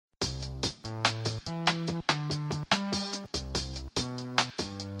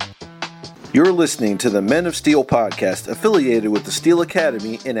You're listening to the Men of Steel podcast, affiliated with the Steel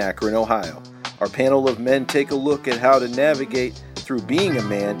Academy in Akron, Ohio. Our panel of men take a look at how to navigate through being a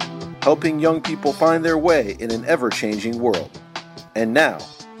man, helping young people find their way in an ever-changing world. And now,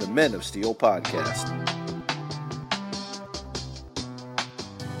 the Men of Steel podcast.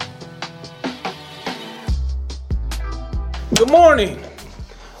 Good morning.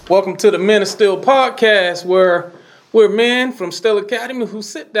 Welcome to the Men of Steel podcast, where we're men from Steel Academy who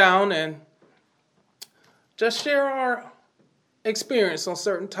sit down and just share our experience on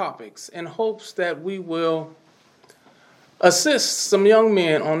certain topics in hopes that we will assist some young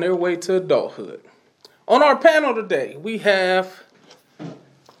men on their way to adulthood. On our panel today, we have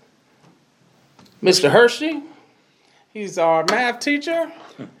Mr. Hershey. He's our math teacher.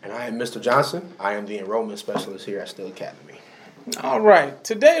 And I am Mr. Johnson. I am the enrollment specialist here at Steel Academy. All right.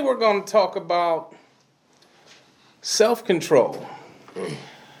 Today we're going to talk about self-control.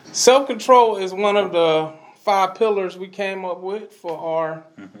 Self-control is one of the 5 pillars we came up with for our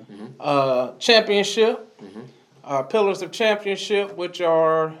championship. Our pillars of championship, which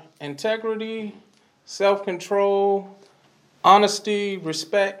are integrity, self-control, honesty,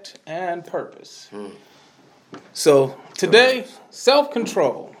 respect, and purpose. So today,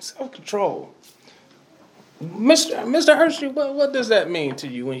 self-control. Self-control. Mr. Hershey, what does that mean to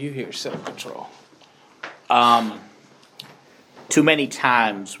you when you hear self-control? Too many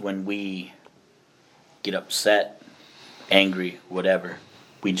times when we get upset, angry, whatever,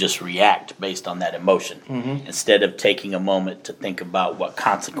 we just react based on that emotion instead of taking a moment to think about what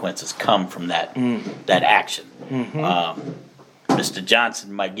consequences come from that action. Mr.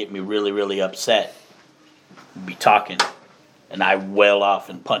 Johnson might get me really, really upset. We'll be talking, and I wail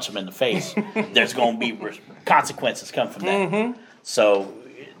off and punch him in the face. There's going to be consequences come from that. So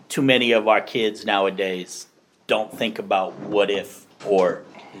too many of our kids nowadays don't think about what if or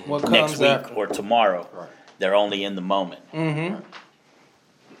What next comes week after? or tomorrow. Right. They're only in the moment. I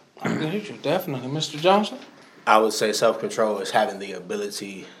get you, definitely. Mr. Johnson? I would say self-control is having the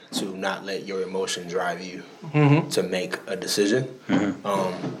ability to not let your emotion drive you to make a decision.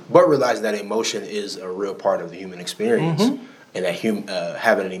 But realize that emotion is a real part of the human experience. And that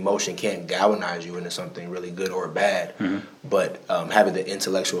having an emotion can't galvanize you into something really good or bad. But having the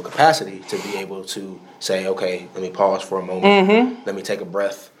intellectual capacity to be able to say, okay, let me pause for a moment. Let me take a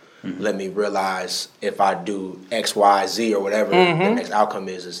breath. Let me realize if I do X, Y, Z or whatever the next outcome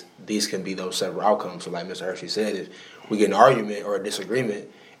is these can be those several outcomes. So like Mr. Hershey said, if we get an argument or a disagreement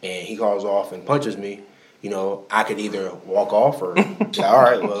and he calls off and punches me, you know, I could either walk off or say, all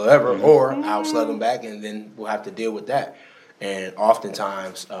right, well, whatever, or I'll slug him back and then we'll have to deal with that. And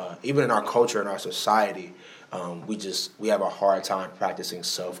oftentimes, even in our culture and our society, we have a hard time practicing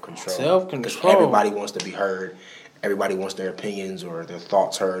self-control. Self-control. Because everybody wants to be heard. Everybody wants their opinions or their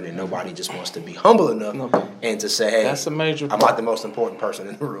thoughts heard, and nobody just wants to be humble enough and to say, hey, that's a major I'm not the most important person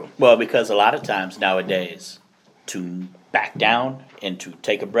in the room. Well, because a lot of times nowadays, to back down and to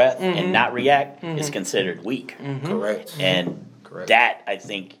take a breath and not react is considered weak. Correct. And that, I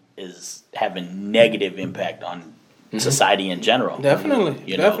think, is having negative impact on society in general. Definitely.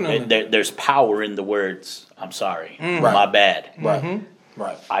 You know, Definitely. there's power in the words, I'm sorry, my bad,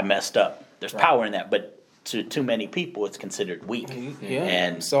 Right. I messed up. There's power in that, but to too many people, it's considered weak. Yeah.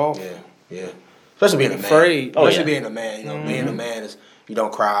 And soft. Yeah. Especially being a man. Afraid. Especially being a man. You know, being a man is you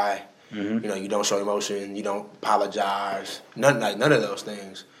don't cry. You know, you don't show emotion. You don't apologize. None of those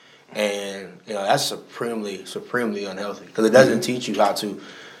things. And you know that's supremely unhealthy because it doesn't teach you how to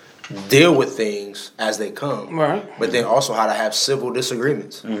deal with things as they come, right? But then also how to have civil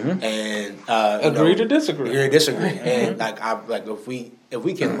disagreements and agree to disagree. And if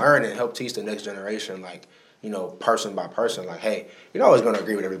we can learn and help teach the next generation, like you know, person by person, like hey, you're not always going to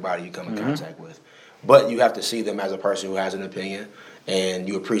agree with everybody you come in contact with, but you have to see them as a person who has an opinion, and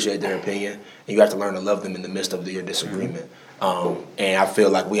you appreciate their opinion, and you have to learn to love them in the midst of your disagreement. And I feel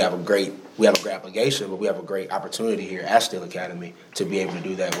like we have a great obligation, but we have a great opportunity here at Steel Academy to be able to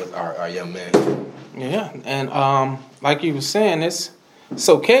do that with our young men. Yeah, and like you were saying, it's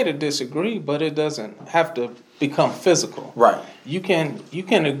okay to disagree, but it doesn't have to become physical. Right. You can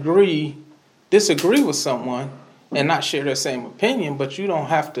disagree with someone and not share their same opinion, but you don't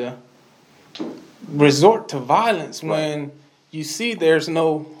have to resort to violence when you see there's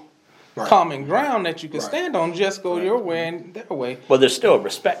no common ground that you can stand on. Just go your way and their way. Well, there's still a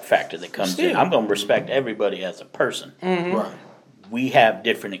respect factor that comes in. I'm going to respect everybody as a person. Right. We have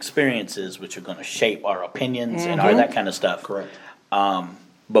different experiences which are going to shape our opinions and all that kind of stuff. Correct.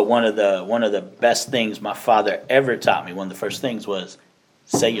 But one of the best things my father ever taught me, one of the first things was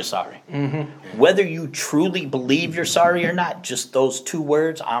say you're sorry. Whether you truly believe you're sorry or not, just those 2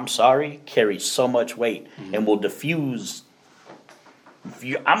 words, I'm sorry, carry so much weight and will diffuse.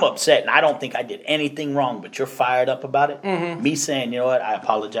 I'm upset and I don't think I did anything wrong, but you're fired up about it. Me saying, you know what, I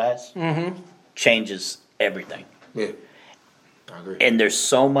apologize, changes everything. Yeah, I agree. And there's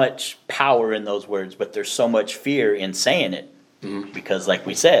so much power in those words, but there's so much fear in saying it. Because like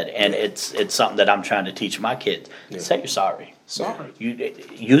we said, and it's something that I'm trying to teach my kids. Say you're sorry. Sorry. You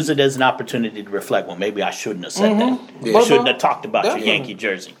use it as an opportunity to reflect. Well, maybe I shouldn't have said that. I shouldn't have talked about your Yankee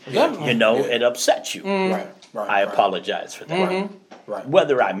jersey. It upsets you. I apologize for that. Right.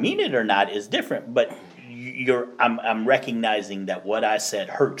 Whether I mean it or not is different, but I'm recognizing that what I said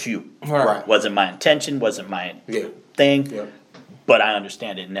hurt you. Right. Wasn't my intention, wasn't my thing, but I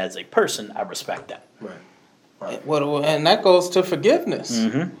understand it, and as a person, I respect that. Right. Well, and that goes to forgiveness.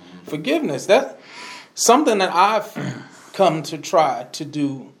 Forgiveness. That's something that I've come to try to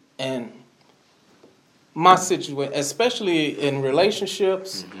do in my situation, especially in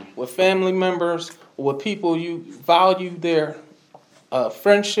relationships with family members, with people you value their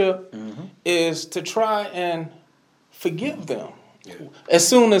friendship, is to try and forgive them as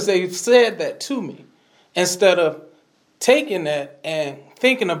soon as they've said that to me, instead of taking that and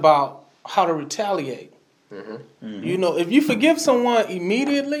thinking about how to retaliate. You know, if you forgive someone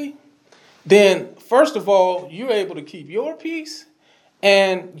immediately, then first of all, you're able to keep your peace,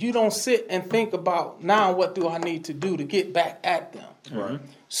 and you don't sit and think about, now what do I need to do to get back at them.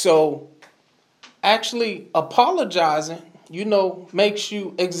 So actually apologizing, you know, makes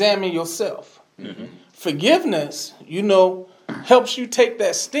you examine yourself. Forgiveness, you know, helps you take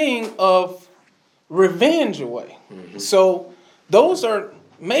that sting of revenge away. So those are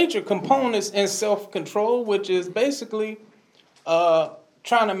major components in self-control, which is basically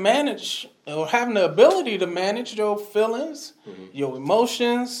trying to manage or having the ability to manage your feelings, your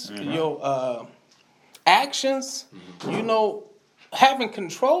emotions, your actions. You know, having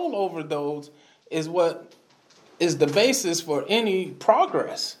control over those is what is the basis for any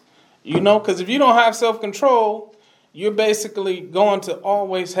progress. You know, because if you don't have self-control, you're basically going to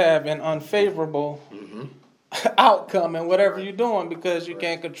always have an unfavorable outcome in whatever you're doing, because you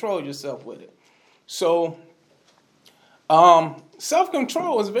can't control yourself with it. So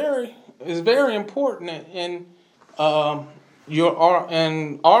self-control is very important in our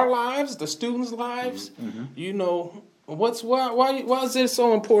lives, the students' lives. You know, why is this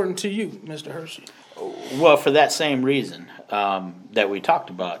so important to you, Mr. Hershey? Well, for that same reason that we talked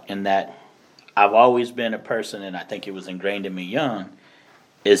about, in that I've always been a person, and I think it was ingrained in me young,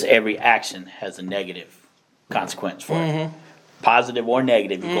 is every action has a negative consequence for it. Positive or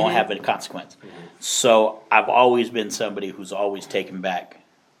negative, you're going to have a consequence. So I've always been somebody who's always taken back,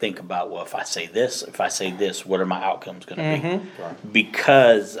 think about, well, if I say this, what are my outcomes going to be?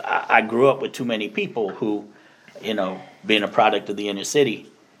 Because I grew up with too many people who, you know, being a product of the inner city,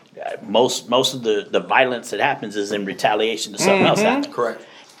 most of the violence that happens is in retaliation to something else happening. Correct.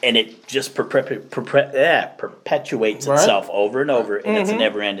 And it just perpetuates itself over and over, and it's a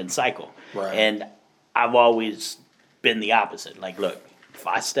never-ending cycle. And I've always been the opposite. Like, look, if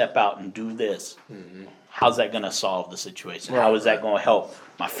I step out and do this, how's that going to solve the situation? How is that going to help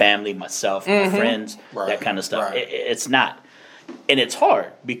my family, myself, my friends, that kind of stuff? It's not. And it's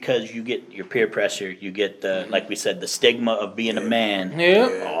hard because you get your peer pressure, you get the, like we said, the stigma of being a man.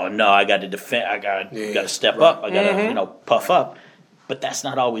 Oh no, I got to defend, I got to step up, I got to puff up. But that's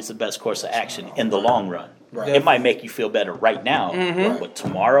not always the best course of action in the long run. It might make you feel better right now, but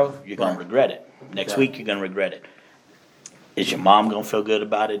tomorrow you're going to regret it. Next week you're going to regret it. Is your mom going to feel good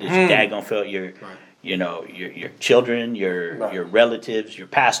about it? Is your dad going to feel your children, your relatives, your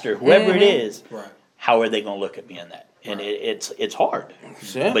pastor, whoever it is? How are they going to look at me in that? And it's hard,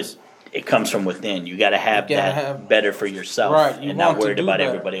 but it comes from within. You got to have that better for yourself, and not worried about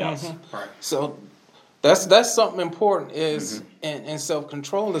everybody else. So that's something important is in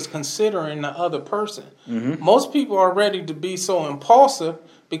self-control, is considering the other person. Most people are ready to be so impulsive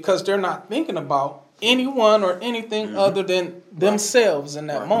because they're not thinking about anyone or anything other than themselves in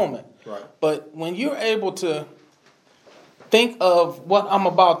that moment. But when you're able to think of what I'm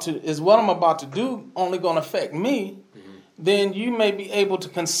about to do only going to affect me, then you may be able to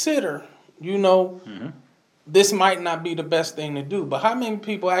consider, this might not be the best thing to do. But how many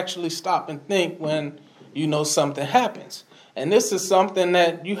people actually stop and think when, something happens? And this is something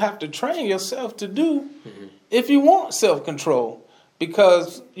that you have to train yourself to do if you want self-control.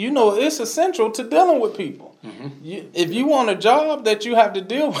 Because, it's essential to dealing with people. If you want a job that you have to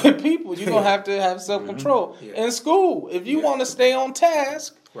deal with people, you're going to have self-control. In school, if you want to stay on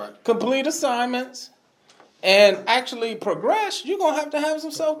task, complete assignments, and actually progress, you're going to have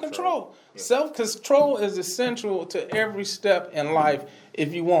some self-control. Yeah. Self-control is essential to every step in life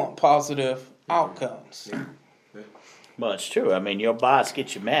if you want positive outcomes. Yeah. Well, it's true. I mean, your boss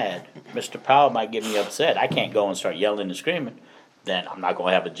gets you mad. Mr. Powell might get me upset. I can't go and start yelling and screaming. Then I'm not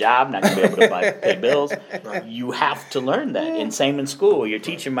going to have a job, not going to be able to pay bills. You have to learn that. And same in school. Your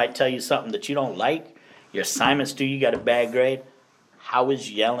teacher might tell you something that you don't like. Your assignment's due, you got a bad grade. How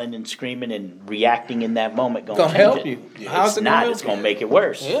is yelling and screaming and reacting in that moment going to help you? How's it not. It's going to make it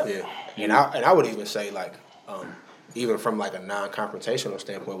worse. Yeah. And I would even say, like, even from like a non-confrontational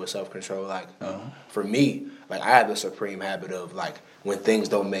standpoint with self-control, like for me, like I have the supreme habit of like when things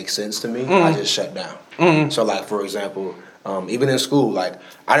don't make sense to me, I just shut down. So like for example, even in school, like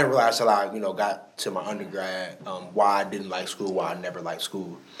I didn't realize till I got to my undergrad why I didn't like school, why I never liked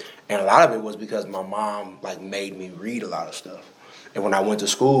school, and a lot of it was because my mom like made me read a lot of stuff. And when I went to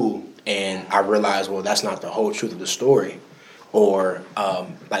school and I realized, well, that's not the whole truth of the story. Or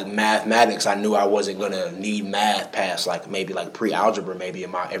like mathematics, I knew I wasn't going to need math past like maybe like pre-algebra maybe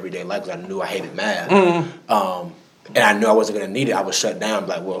in my everyday life because I knew I hated math. And I knew I wasn't going to need it. I was shut down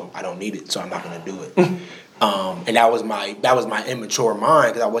like, well, I don't need it, so I'm not going to do it. And that was my immature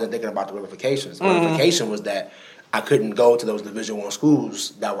mind because I wasn't thinking about the ramifications. The ramification was that I couldn't go to those Division I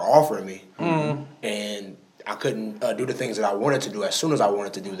schools that were offering me. And I couldn't do the things that I wanted to do as soon as I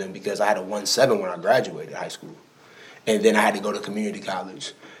wanted to do them because I had a 1.7 when I graduated high school. And then I had to go to community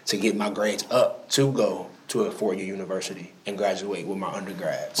college to get my grades up to go to a 4-year university and graduate with my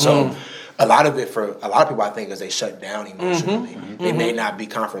undergrad. So a lot of people, I think, is they shut down emotionally. They may not be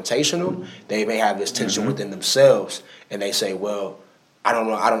confrontational. They may have this tension within themselves, and they say, well, I don't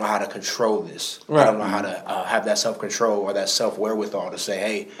know how to control this. Right. I don't know how to have that self-control or that self-wherewithal to say,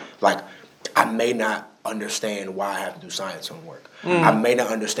 hey, like, I may not understand why I have to do science homework. I may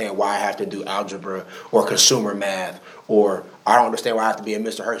not understand why I have to do algebra or consumer math, or I don't understand why I have to be in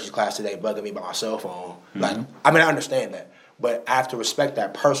Mr. Hershey's class today bugging me by my cell phone. Like, I mean, I understand that, but I have to respect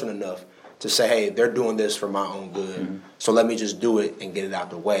that person enough to say, hey, they're doing this for my own good, so let me just do it and get it out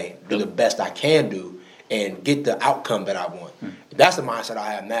the way, do the best I can do, and get the outcome that I want. That's the mindset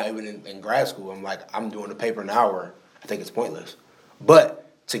I have now, even in grad school. I'm like, I'm doing a paper an hour. I think it's pointless. But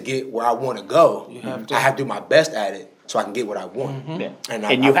to get where I want to go, I have to do my best at it so I can get what I want.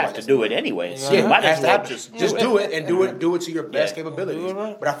 And you have to do it anyway. So you might as well just do it and do it to your best capabilities.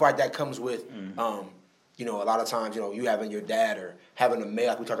 But I feel like that comes with, a lot of times, you having your dad or having a man,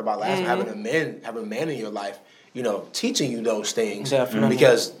 like we talked about last time, having a man in your life, teaching you those things. Definitely.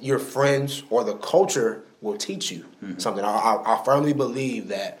 Because your friends or the culture will teach you something. I firmly believe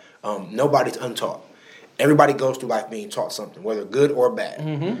that nobody's untaught. Everybody goes through life being taught something, whether good or bad.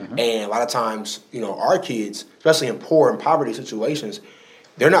 And a lot of times, our kids, especially in poor and poverty situations,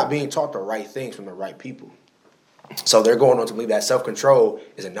 they're not being taught the right things from the right people. So they're going on to believe that self-control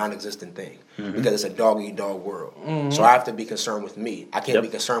is a non-existent thing because it's a dog-eat-dog world. So I have to be concerned with me. I can't be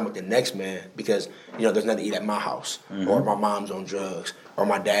concerned with the next man because, there's nothing to eat at my house or my mom's on drugs or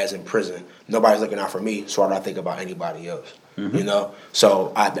my dad's in prison. Nobody's looking out for me, so I don't think about anybody else.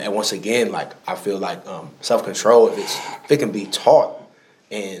 So and once again, like I feel like self-control, if it can be taught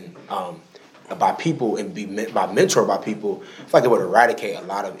and by people and be mentored by people, I feel like it would eradicate a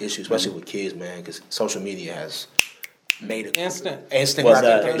lot of issues, especially with kids, man, because social media has made it instant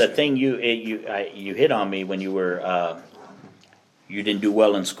gratification. The thing you hit on me when you were you didn't do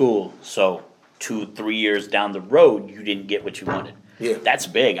well in school, so 2-3 years down the road you didn't get what you wanted. Yeah. That's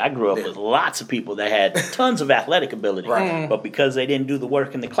big. I grew up with lots of people that had tons of athletic ability, but because they didn't do the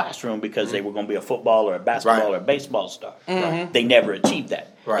work in the classroom because they were going to be a football or a basketball or a baseball star, they never achieved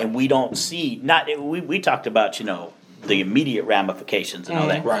that. And we don't see, we talked about, the immediate ramifications and all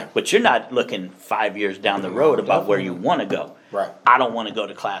that, but you're not looking 5 years down the road about where you want to go. I don't want to go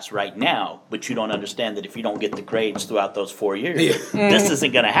to class right now, but you don't understand that if you don't get the grades throughout those 4 years, this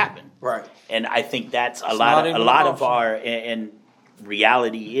isn't going to happen. And I think that's a lot of our, and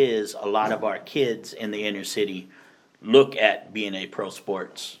reality is a lot of our kids in the inner city look at being a pro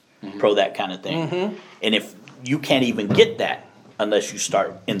sports, pro that kind of thing. And if you can't even get that unless you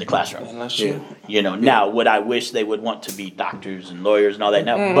start in the classroom. Now would I wish they would want to be doctors and lawyers and all that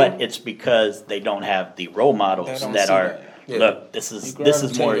now, but it's because they don't have the role models that are look, this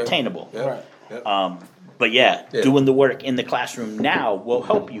is more attainable. But doing the work in the classroom now will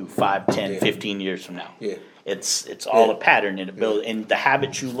help you 5, 10, 15 years from now. It's all a pattern and ability, and the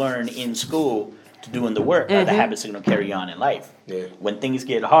habits you learn in school to doing the work are the habits that are going to carry you on in life. When things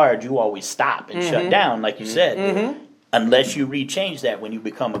get hard, you always stop and shut down, like you said. Unless you rechange that when you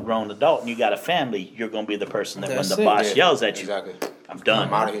become a grown adult and you got a family, you're going to be the person that when the boss yells at you, I'm done.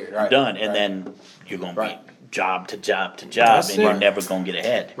 I'm out of here. I'm done. And then you're going to be job to job to job, That's and it. you're never gonna get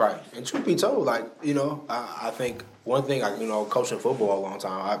ahead. Right. And truth be told, like, I think one thing, coaching football a long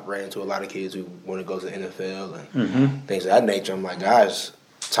time, I've ran into a lot of kids who want to go to the NFL and things of that nature. I'm like, guys,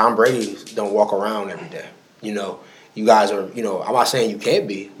 Tom Brady don't walk around every day. You guys are, I'm not saying you can't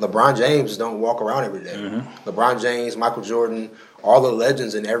be. LeBron James don't walk around every day. LeBron James, Michael Jordan, all the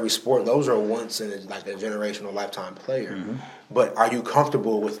legends in every sport, those are once in a generational lifetime player. But are you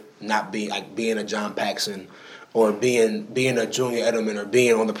comfortable with not being a John Paxson or being a Junior Edelman or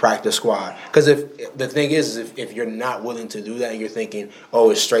being on the practice squad? Because if the thing is if you're not willing to do that and you're thinking, oh,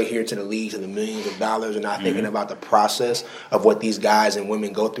 it's straight here to the leagues and the millions of dollars and not thinking about the process of what these guys and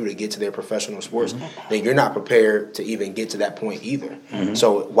women go through to get to their professional sports, then you're not prepared to even get to that point either.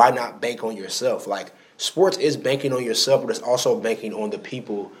 So why not bank on yourself? Like, sports is banking on yourself, but it's also banking on the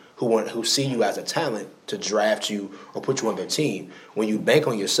people who see you as a talent to draft you or put you on their team. When you bank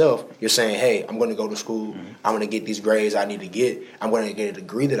on yourself, you're saying, hey, I'm going to go to school. I'm going to get these grades I need to get. I'm going to get a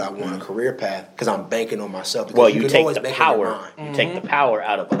degree that I want, a career path, because I'm banking on myself. Because Well, you take the power. You take the power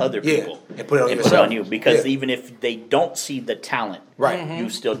out of other people and put it on and yourself. put it on you. Because even if they don't see the talent,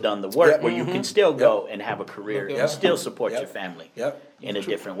 you've still done the work where you can still go and have a career and still support your family in a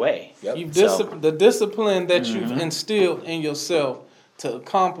different way. The discipline that you've instilled in yourself to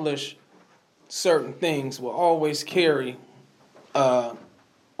accomplish certain things will always carry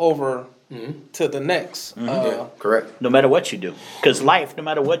over to the next. Correct. No matter what you do. Because no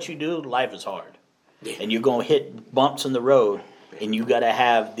matter what you do, life is hard. And you're going to hit bumps in the road, and you got to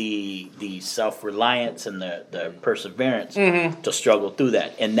have the self-reliance and the perseverance to struggle through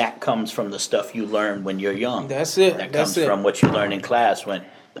that. And that comes from the stuff you learn when you're young. That's it. That comes from what you learn in class when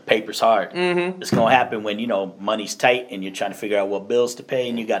the paper's hard. It's going to happen when, money's tight and you're trying to figure out what bills to pay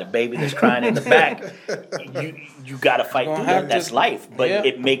and you got a baby that's crying in the back. You got to fight through that. That's life. But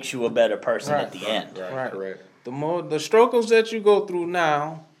it makes you a better person at the end. Right. Correct. The struggles that you go through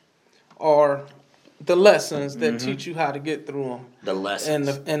now are the lessons that teach you how to get through them. The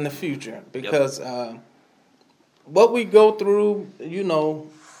lessons. In the future. Because what we go through,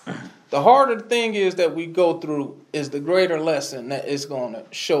 the harder thing is that we go through is the greater lesson that it's going to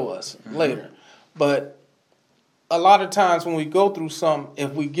show us later. But a lot of times when we go through something,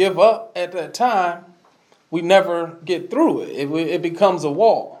 if we give up at that time, we never get through it. It becomes a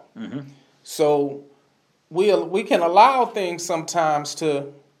wall. So we can allow things sometimes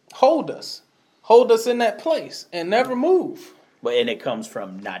to hold us in that place and never move. And it comes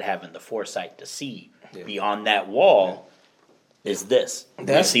from not having the foresight to see beyond that wall. Is this?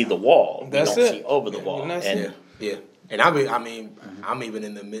 We see the wall. We don't see over the wall. And I'm even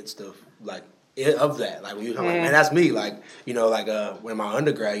in the midst of of that. Like when you talking, man, that's me. When my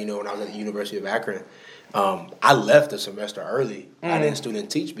undergrad, when I was at the University of Akron, I left a semester early. I didn't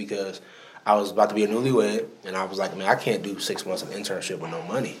student teach because I was about to be a newlywed, and I was like, man, I can't do 6 months of internship with no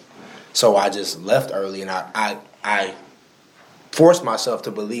money. So I just left early, and I forced myself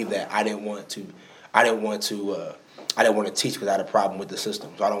to believe that I didn't want to teach because I had a problem with the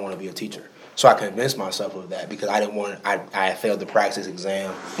system. So I don't want to be a teacher. So I convinced myself of that because I had failed the praxis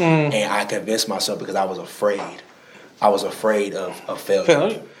exam, and I convinced myself because I was afraid. I was afraid of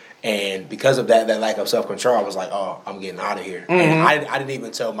failure. And because of that lack of self-control, I was like, oh, I'm getting out of here. And I didn't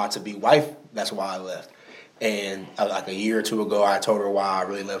even tell my to-be wife that's why I left. And a year or two ago, I told her why I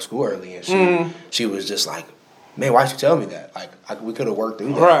really left school early, and she was just like, man, why'd you tell me that? We could have worked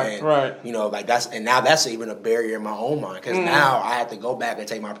through that. Right. Now that's even a barrier in my own mind because now I have to go back and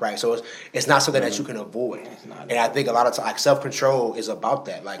take my practice. So it's not something that you can avoid. And I think a lot of times, self-control is about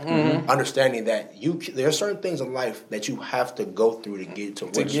that. Understanding that there are certain things in life that you have to go through to get to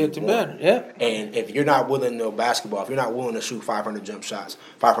what you want. Better. Yeah. And if you're not willing to basketball, if you're not willing to shoot 500 jump shots,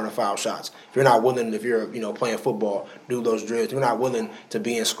 500 foul shots, if you're not willing, if you're playing football, do those drills. If you're not willing to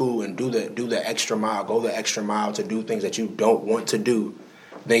be in school and do the extra mile, go the extra mile to do things that you don't want to do,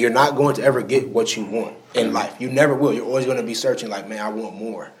 then you're not going to ever get what you want in life. You never will. You're always going to be searching man, I want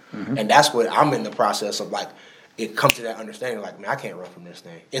more. And that's what I'm in the process of it comes to that understanding man, I can't run from this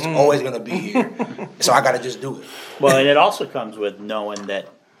thing. It's always going to be here. So I got to just do it. Well, and it also comes with knowing that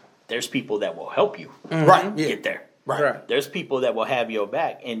there's people that will help you get there. Right. There's people that will have your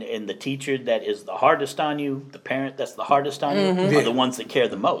back, and the teacher that is the hardest on you, the parent that's the hardest on you, are the ones that care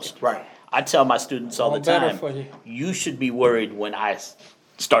the most. Right. I tell my students all the time, you should be worried when I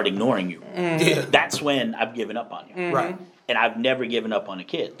start ignoring you. That's when I've given up on you. Right. And I've never given up on a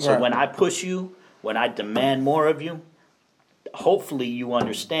kid. So when I push you, when I demand more of you, hopefully you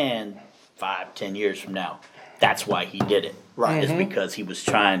understand 5-10 years from now, that's why he did it. Right. It's because he was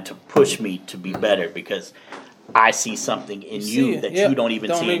trying to push me to be better because I see something in you that you don't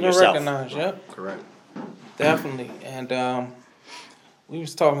even see in yourself. Recognize, Correct. Definitely. And we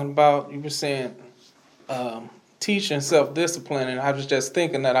was talking about, you were saying teaching self-discipline, and I was just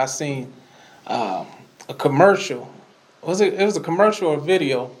thinking that I seen a commercial. It was a commercial or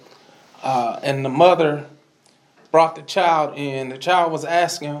video, and the mother brought the child in. The child was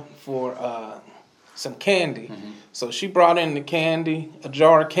asking for some candy. So she brought in the candy, a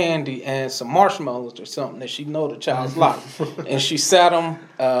jar of candy, and some marshmallows or something that she know the child's like. And she sat them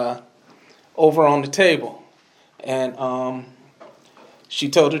over on the table. And she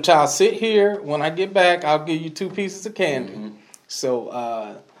told the child, sit here. When I get back, I'll give you 2 pieces of candy.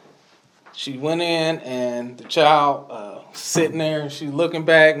 So she went in, and the child sitting there, and she's looking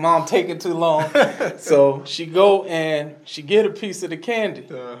back. Mom taking too long. So she go and she get a piece of the candy.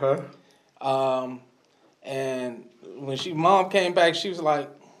 And when mom came back, she was like,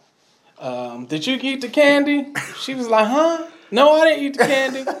 did you eat the candy? She was like, huh? No, I didn't eat the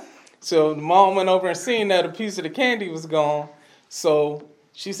candy. So the mom went over and seen that a piece of the candy was gone. So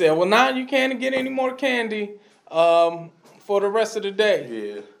she said, well, now you can't get any more candy for the rest of the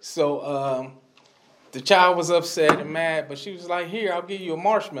day. Yeah. So the child was upset and mad, but she was like, here, I'll give you a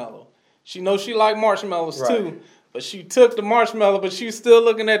marshmallow. She knows she liked marshmallows too. But she took the marshmallow, but she was still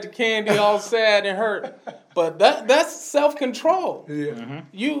looking at the candy, all sad and hurt. But that's self-control. Yeah.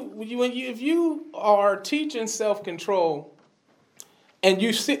 If you are teaching self-control, and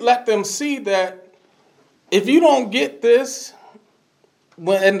you let them see that if you don't get this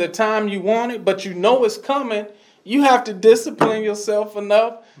in the time you want it, but you know it's coming, you have to discipline yourself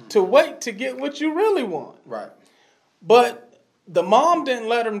enough to wait to get what you really want. Right. But the mom didn't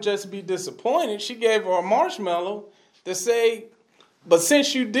let him just be disappointed. She gave her a marshmallow to say, but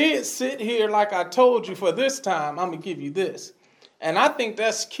since you did sit here like I told you for this time, I'm going to give you this. And I think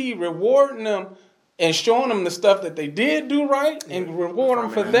that's key, rewarding them and showing them the stuff that they did do right and reward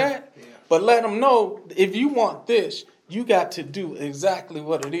them for that. Yeah. But let them know, if you want this, you got to do exactly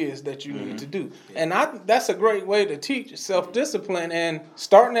what it is that you need to do. Yeah. And that's a great way to teach self-discipline. And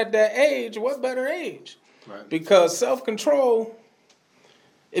starting at that age, what better age? Right. Because self-control,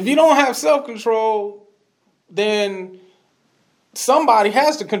 if you don't have self-control, then somebody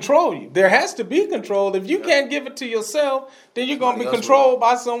has to control you. There has to be control. If you can't give it to yourself, then you're going to be controlled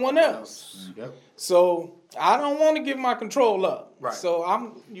by someone else. Yep. So I don't want to give my control up. Right. So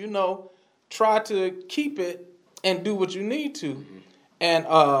I'm, try to keep it and do what you need to. And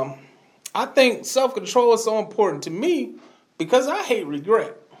I think self-control is so important to me because I hate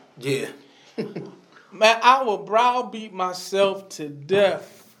regret. Yeah. Man, I will browbeat myself to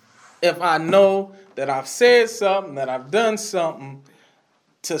death if I know that I've said something, that I've done something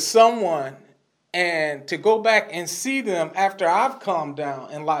to someone, and to go back and see them after I've calmed down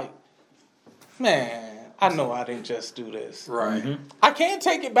and like, man, I know I didn't just do this. Right. Mm-hmm. I can't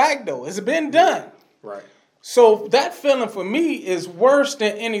take it back, though. It's been done. Right. So that feeling for me is worse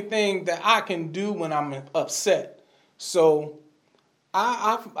than anything that I can do when I'm upset. So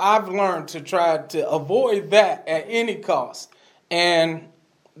I've learned to try to avoid that at any cost. And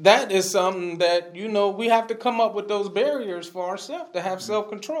that is something that, we have to come up with those barriers for ourselves to have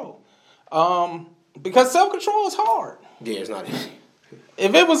self-control. Because self-control is hard. Yeah, it's not easy.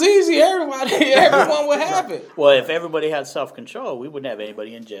 If it was easy, everyone would have it. Well, if everybody had self-control, we wouldn't have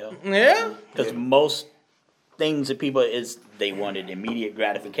anybody in jail. Yeah. Because most things that people they wanted immediate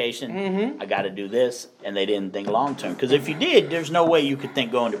gratification. Mm-hmm. I got to do this, and they didn't think long term. Because if you did, there's no way you could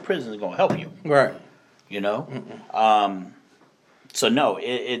think going to prison is going to help you. Right. So no,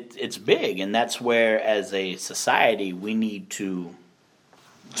 it's big, and that's where, as a society, we need to.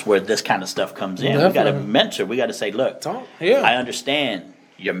 It's where this kind of stuff comes in. Definitely. We got to mentor. We got to say, look, I understand.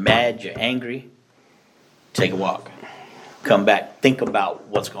 You're mad. You're angry. Take a walk. Come back. Think about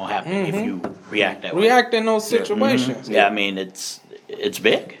what's going to happen if you react that way. React in those situations. Mm-hmm. Yeah, I mean, it's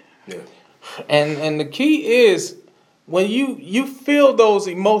big. Yeah. And the key is when you feel those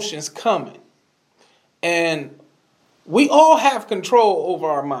emotions coming, and we all have control over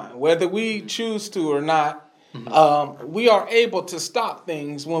our mind, whether we choose to or not. Mm-hmm. We are able to stop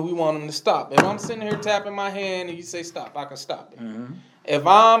things when we want them to stop. If I'm sitting here tapping my hand and you say stop, I can stop it. Mm-hmm. If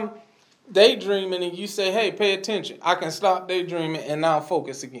I'm daydreaming and you say, hey, pay attention, I can stop daydreaming and now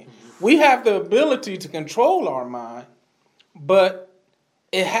focus again. Mm-hmm. We have the ability to control our mind, but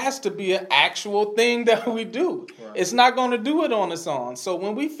it has to be an actual thing that we do. Right. It's not going to do it on its own. So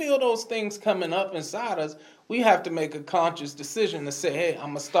when we feel those things coming up inside us, we have to make a conscious decision to say, hey,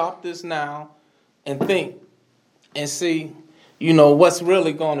 I'm going to stop this now and think. And see, what's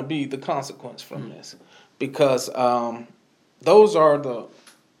really going to be the consequence from this, because those are the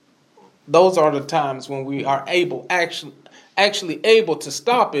times when we are actually able to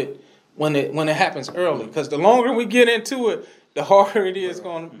stop it when it happens early. Because the longer we get into it, the harder it is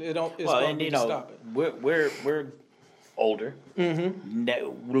going to stop it. We're older.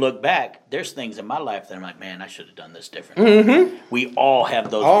 Look back, there's things in my life that I'm like, man, I should have done this differently. We all have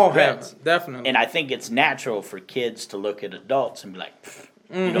those regrets. Definitely. And I think it's natural for kids to look at adults and be like,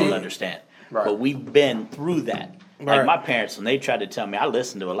 you don't understand. Right. But we've been through that. Like my parents, when they tried to tell me, I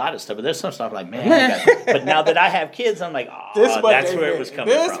listened to a lot of stuff, but there's some stuff like, man. But now that I have kids, I'm like, oh, that's where it was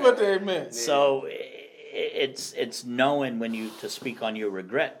coming from. This is what they meant. So it's knowing when you, to speak on your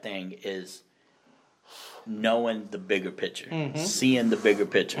regret thing, is knowing the bigger picture, seeing the bigger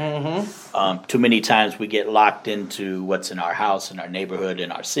picture. Too many times we get locked into what's in our house, in our neighborhood,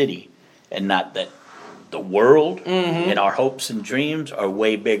 in our city, and not that the world and our hopes and dreams are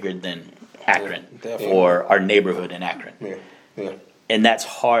way bigger than Akron or our neighborhood in Akron. And that's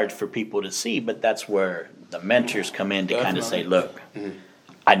hard for people to see, but that's where the mentors come in to kind of say, look,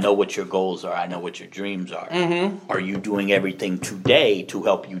 I know what your goals are. I know what your dreams are. Are you doing everything today to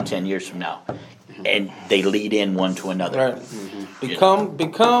help you 10 years from now? And they lead in one to another. Right.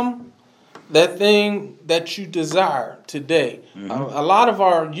 Become that thing that you desire today. A lot of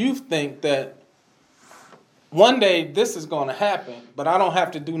our youth think that one day this is going to happen, but I don't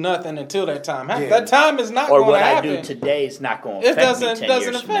have to do nothing until that time happens. That time is not going to happen. Or what I do today is not going to affect me 10 years from now. It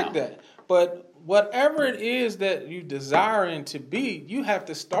doesn't affect that. But whatever it is that you desiring to be, you have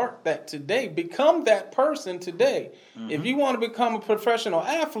to start that today. Become that person today. If you want to become a professional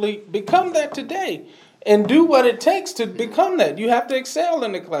athlete, become that today. And do what it takes to become that. You have to excel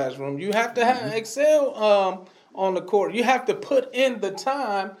in the classroom. You have to excel on the court. You have to put in the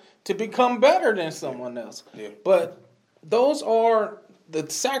time to become better than someone else. But those are the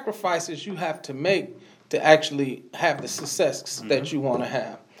sacrifices you have to make to actually have the success that you want to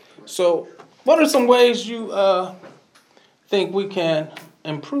have. So what are some ways you think we can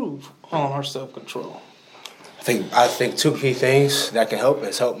improve on our self-control? I think two key things that can help,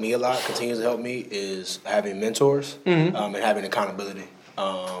 has helped me a lot, continues to help me, is having mentors and having accountability.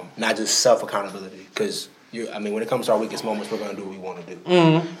 Not just self-accountability, because when it comes to our weakest moments, we're going to do what we want to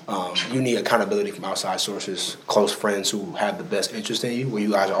do. You need accountability from outside sources, close friends who have the best interest in you, where you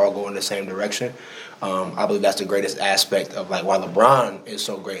guys are all going the same direction. I believe that's the greatest aspect of why LeBron is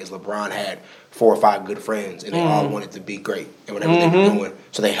so great, is LeBron had 4 or 5 good friends, and they all wanted to be great in whatever they were doing.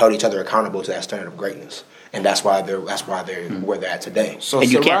 So they held each other accountable to that standard of greatness. And that's why they're where they're at today. So and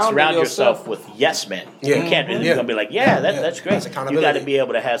you can't surround yourself with yes men. You can't. You're gonna be like, that's great. That's you got to be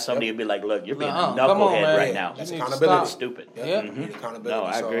able to have somebody who be like, look, you're being a knucklehead right now. That's accountability. Stupid. You need accountability. No,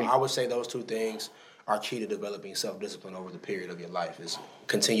 I agree. I would say those two things are key to developing self-discipline over the period of your life. Is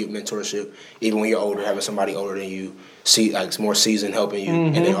continued mentorship, even when you're older, having somebody older than you, more seasoned helping you,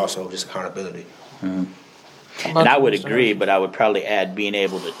 and then also just accountability. And I would agree, but I would probably add being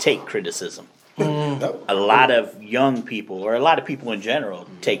able to take criticism. A lot of young people, or a lot of people in general,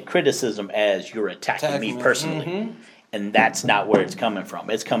 take criticism as you're attacking me personally. And that's not where it's coming from.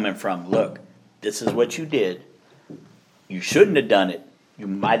 It's coming from, look, this is what you did. You shouldn't have done it. You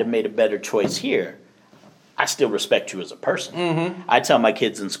might have made a better choice here. I still respect you as a person. I tell my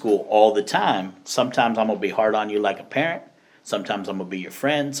kids in school all the time, sometimes I'm going to be hard on you like a parent. Sometimes I'm going to be your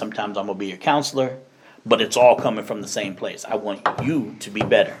friend. Sometimes I'm going to be your counselor. But it's all coming from the same place. I want you to be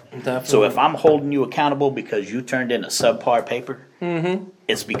better. Definitely. So if I'm holding you accountable because you turned in a subpar paper,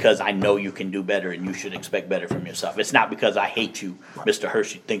 it's because I know you can do better and you should expect better from yourself. It's not because I hate you, Mr.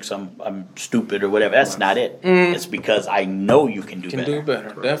 Hershey thinks I'm stupid or whatever. That's not it. It's because I know you can do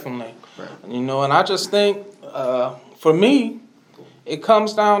better. Definitely. Right. And I just think, for me, it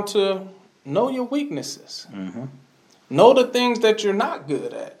comes down to know your weaknesses. Know the things that you're not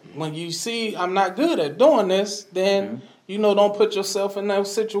good at. When you see I'm not good at doing this, then, don't put yourself in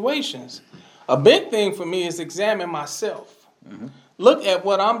those situations. A big thing for me is examine myself. Look at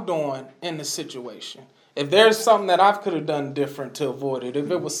what I'm doing in the situation. If there's something that I could have done different to avoid it, if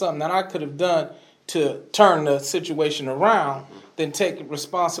it was something that I could have done to turn the situation around, then take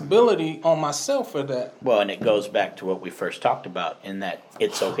responsibility on myself for that. Well, and it goes back to what we first talked about, in that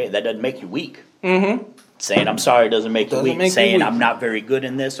it's okay. That doesn't make you weak. Saying I'm sorry doesn't make you weak. Saying I'm not very good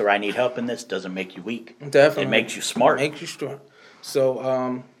in this or I need help in this doesn't make you weak. Definitely. It makes you smart. Makes you strong.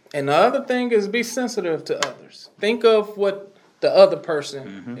 So, and the other thing is be sensitive to others. Think of what the other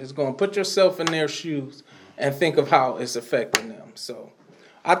person is going. Put yourself in their shoes and think of how it's affecting them. So,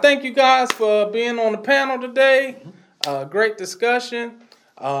 I thank you guys for being on the panel today. Great discussion.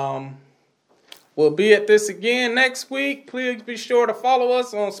 We'll be at this again next week. Please be sure to follow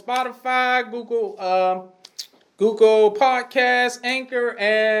us on Spotify, Google Podcasts, Anchor,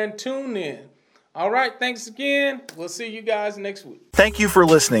 and TuneIn. All right, thanks again. We'll see you guys next week. Thank you for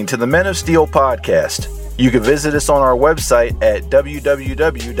listening to the Men of Steel podcast. You can visit us on our website at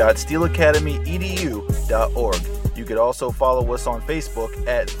www.steelacademyedu.org. You could also follow us on Facebook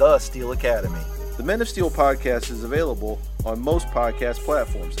at The Steel Academy. The Men of Steel podcast is available on most podcast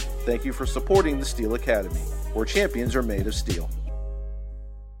platforms. Thank you for supporting the Steel Academy, where champions are made of steel.